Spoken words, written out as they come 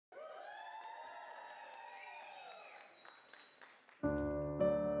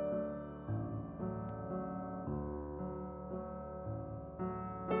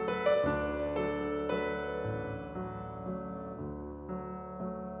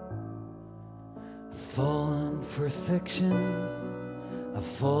fallen for fiction, I've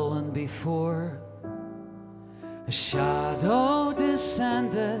fallen before. A shadow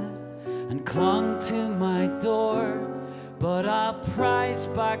descended and clung to my door, but I'll prise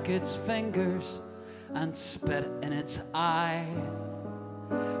back its fingers and spit in its eye,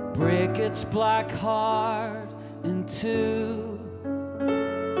 break its black heart in two.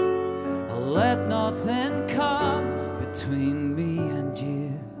 I'll let nothing come between me and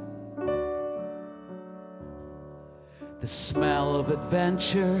you. The smell of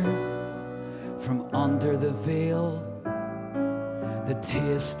adventure from under the veil, the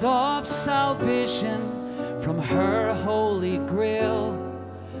taste of salvation from her holy grail,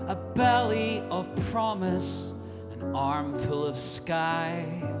 a belly of promise, an armful of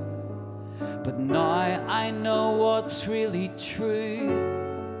sky. But now I know what's really true.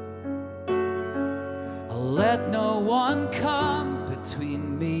 I'll let no one come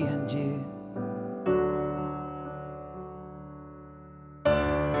between me and you.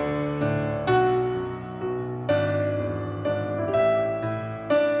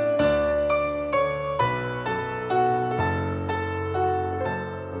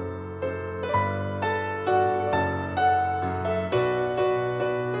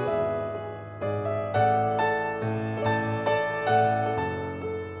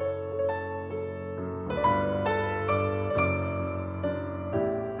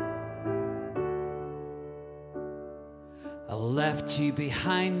 I left you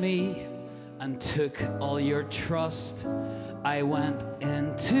behind me and took all your trust. I went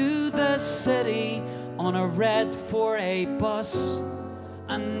into the city on a red 4A bus,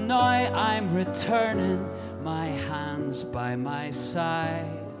 and now I'm returning, my hands by my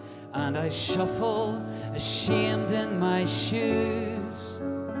side, and I shuffle ashamed in my shoes.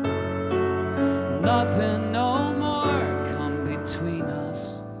 Nothing no more come between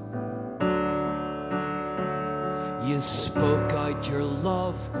us. You spoke out your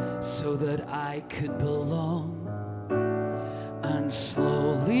love so that I could belong, and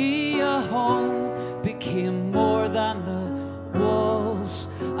slowly a home became more than the walls,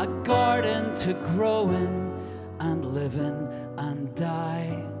 a garden to grow in and live in and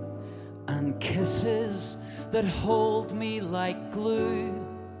die, and kisses that hold me like glue.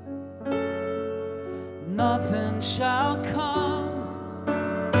 Nothing shall come,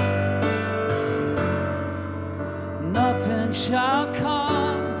 nothing shall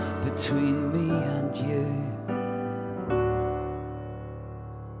come between me and you.